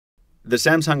The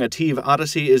Samsung ATIV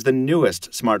Odyssey is the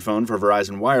newest smartphone for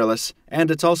Verizon Wireless, and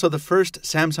it's also the first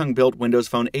Samsung-built Windows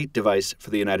Phone 8 device for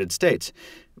the United States.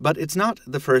 But it's not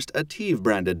the first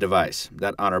ATIV-branded device.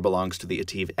 That honor belongs to the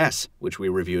ATIV S, which we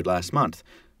reviewed last month.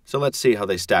 So let's see how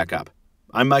they stack up.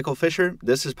 I'm Michael Fisher,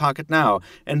 this is Pocket Now,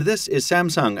 and this is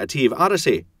Samsung ATIV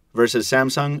Odyssey versus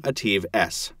Samsung ATIV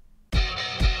S.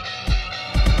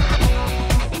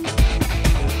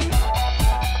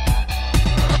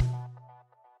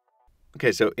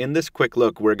 Okay, so in this quick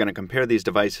look, we're going to compare these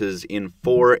devices in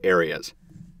 4 areas: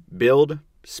 build,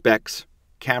 specs,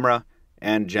 camera,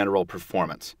 and general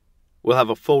performance. We'll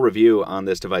have a full review on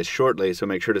this device shortly, so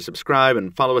make sure to subscribe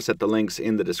and follow us at the links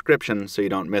in the description so you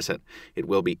don't miss it. It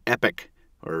will be epic,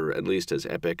 or at least as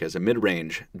epic as a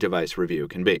mid-range device review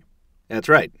can be. That's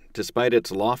right. Despite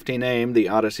its lofty name, the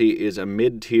Odyssey is a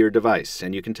mid-tier device,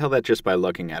 and you can tell that just by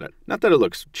looking at it. Not that it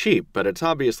looks cheap, but it's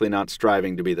obviously not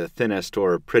striving to be the thinnest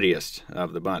or prettiest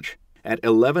of the bunch. At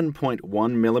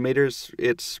 11.1 millimeters,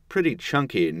 it's pretty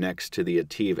chunky next to the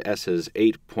ATIV S's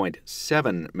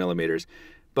 8.7 millimeters,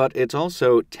 but it's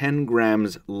also 10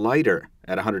 grams lighter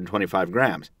at 125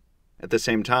 grams. At the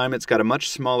same time, it's got a much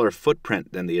smaller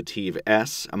footprint than the ATIV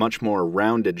S, a much more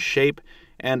rounded shape,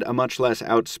 and a much less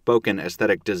outspoken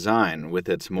aesthetic design with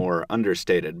its more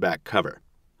understated back cover.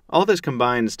 All this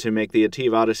combines to make the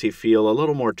ATIV Odyssey feel a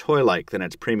little more toy-like than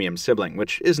its premium sibling,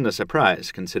 which isn't a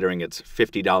surprise considering its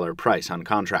 $50 price on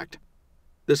contract.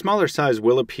 The smaller size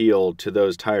will appeal to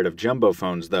those tired of jumbo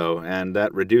phones, though, and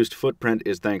that reduced footprint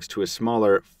is thanks to a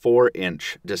smaller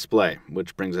 4-inch display,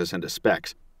 which brings us into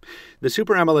specs. The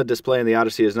Super AMOLED display in the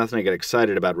Odyssey is nothing to get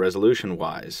excited about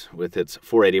resolution-wise, with its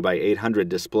 480 by 800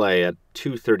 display at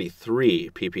 233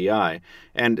 ppi,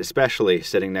 and especially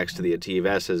sitting next to the ATIV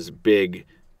S's big,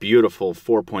 beautiful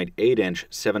 4.8-inch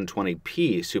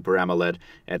 720p Super AMOLED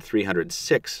at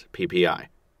 306 ppi.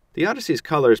 The Odyssey's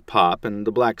colors pop, and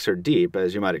the blacks are deep,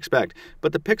 as you might expect,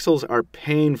 but the pixels are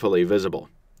painfully visible,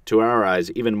 to our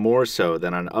eyes even more so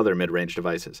than on other mid-range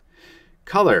devices.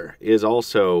 Color is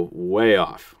also way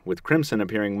off, with crimson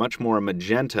appearing much more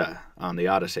magenta on the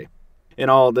Odyssey. In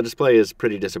all, the display is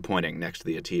pretty disappointing next to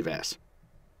the ATIV S.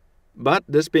 But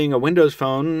this being a Windows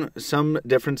phone, some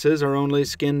differences are only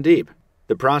skin deep.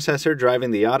 The processor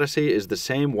driving the Odyssey is the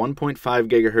same 1.5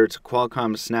 GHz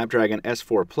Qualcomm Snapdragon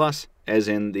S4 Plus as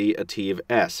in the ATIV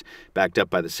S, backed up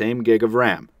by the same gig of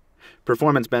RAM.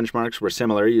 Performance benchmarks were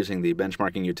similar using the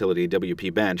benchmarking utility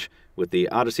WP Bench, with the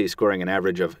Odyssey scoring an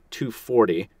average of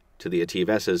 240 to the ATIV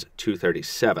S's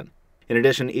 237. In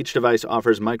addition, each device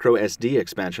offers microSD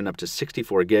expansion up to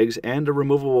 64 gigs and a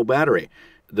removable battery,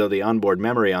 though the onboard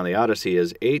memory on the Odyssey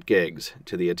is 8 gigs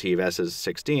to the ATIV S's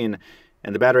 16,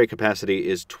 and the battery capacity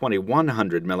is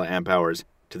 2100 mAh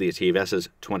to the ATIV S's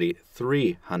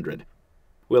 2300.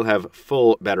 We'll have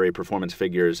full battery performance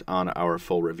figures on our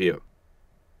full review.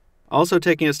 Also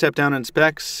taking a step down in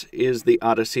specs is the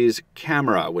Odyssey's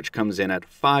camera, which comes in at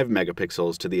 5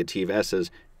 megapixels to the ATIV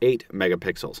S's 8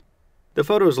 megapixels. The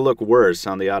photos look worse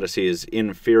on the Odyssey's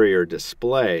inferior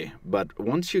display, but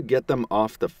once you get them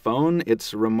off the phone,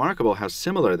 it's remarkable how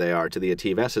similar they are to the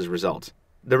ATIV S's results.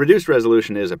 The reduced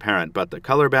resolution is apparent, but the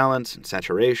color balance,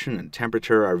 saturation, and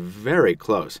temperature are very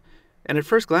close, and at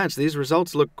first glance these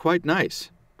results look quite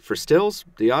nice. For stills,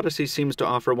 the Odyssey seems to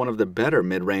offer one of the better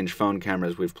mid-range phone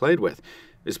cameras we've played with,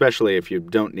 especially if you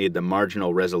don't need the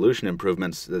marginal resolution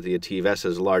improvements that the ATIV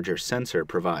S's larger sensor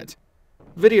provides.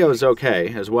 Video is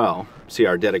okay as well, see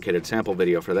our dedicated sample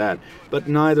video for that, but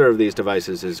neither of these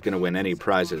devices is going to win any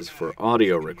prizes for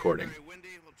audio recording.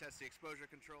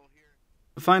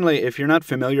 Finally, if you're not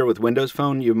familiar with Windows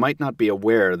Phone, you might not be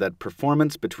aware that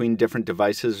performance between different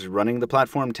devices running the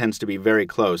platform tends to be very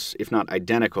close, if not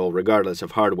identical, regardless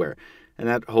of hardware. And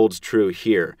that holds true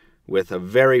here, with a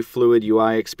very fluid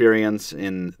UI experience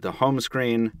in the home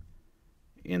screen,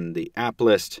 in the app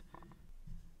list,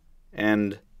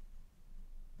 and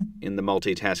in the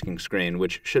multitasking screen,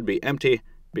 which should be empty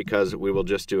because we will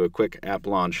just do a quick app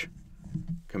launch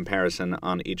comparison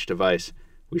on each device.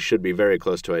 We should be very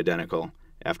close to identical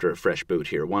after a fresh boot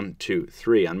here. 1, 2,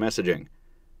 3 on messaging.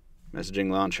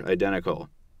 Messaging launch identical.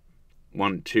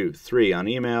 1, 2, 3 on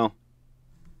email.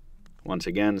 Once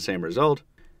again, same result.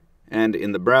 And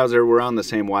in the browser, we're on the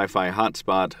same Wi-Fi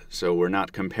hotspot, so we're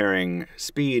not comparing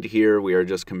speed here. We are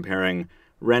just comparing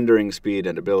rendering speed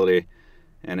and ability.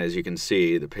 And as you can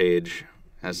see, the page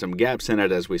has some gaps in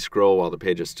it as we scroll while the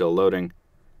page is still loading.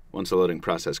 Once the loading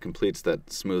process completes,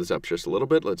 that smooths up just a little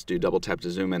bit. Let's do double tap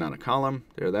to zoom in on a column.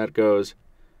 There that goes.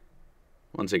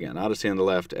 Once again, Odyssey on the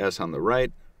left, S on the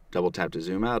right. Double tap to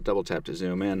zoom out, double tap to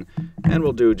zoom in. And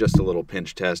we'll do just a little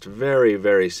pinch test. Very,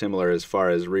 very similar as far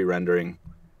as re-rendering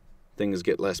things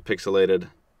get less pixelated,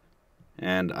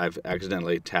 and I've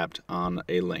accidentally tapped on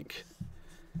a link.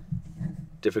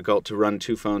 Difficult to run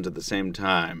 2 phones at the same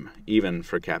time, even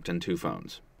for Captain 2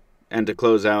 phones. And to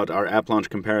close out our app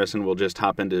launch comparison, we'll just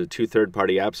hop into 2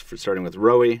 third-party apps, starting with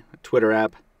Rowie, a Twitter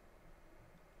app.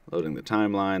 Loading the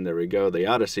timeline, there we go. The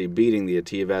Odyssey beating the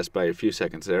ATIV by a few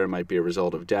seconds there. It might be a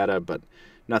result of data, but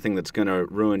nothing that's going to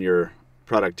ruin your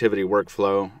productivity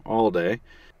workflow all day.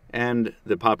 And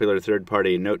the popular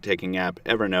third-party note-taking app,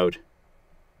 Evernote.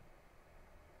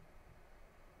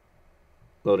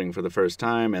 Loading for the first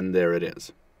time, and there it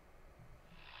is.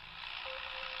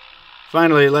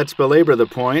 Finally, let's belabor the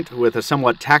point with a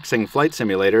somewhat taxing flight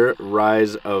simulator,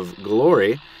 Rise of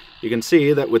Glory. You can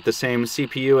see that with the same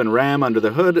CPU and RAM under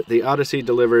the hood, the Odyssey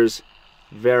delivers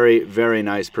very, very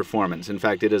nice performance. In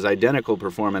fact, it is identical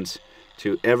performance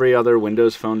to every other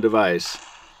Windows Phone device,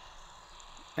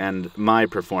 and my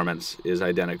performance is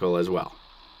identical as well.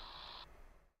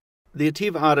 The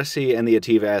ATIV Odyssey and the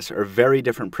ATIV S are very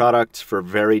different products for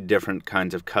very different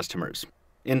kinds of customers.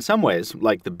 In some ways,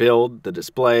 like the build, the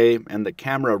display, and the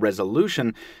camera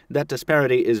resolution, that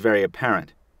disparity is very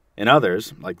apparent. In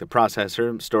others, like the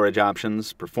processor, storage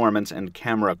options, performance, and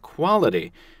camera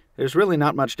quality, there's really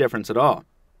not much difference at all.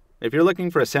 If you're looking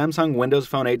for a Samsung Windows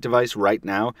Phone 8 device right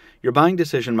now, your buying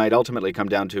decision might ultimately come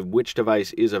down to which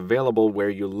device is available where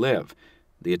you live.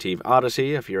 The ATIV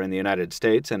Odyssey if you're in the United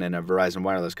States and in a Verizon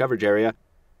wireless coverage area,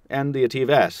 and the ATIV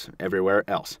S everywhere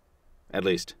else. At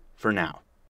least, for now.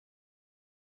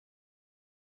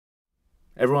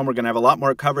 Everyone, we're going to have a lot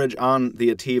more coverage on the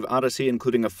ATIV Odyssey,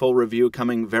 including a full review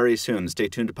coming very soon. Stay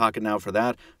tuned to Pocket Now for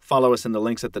that. Follow us in the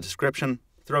links at the description.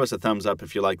 Throw us a thumbs up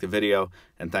if you like the video,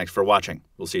 and thanks for watching.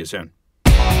 We'll see you soon.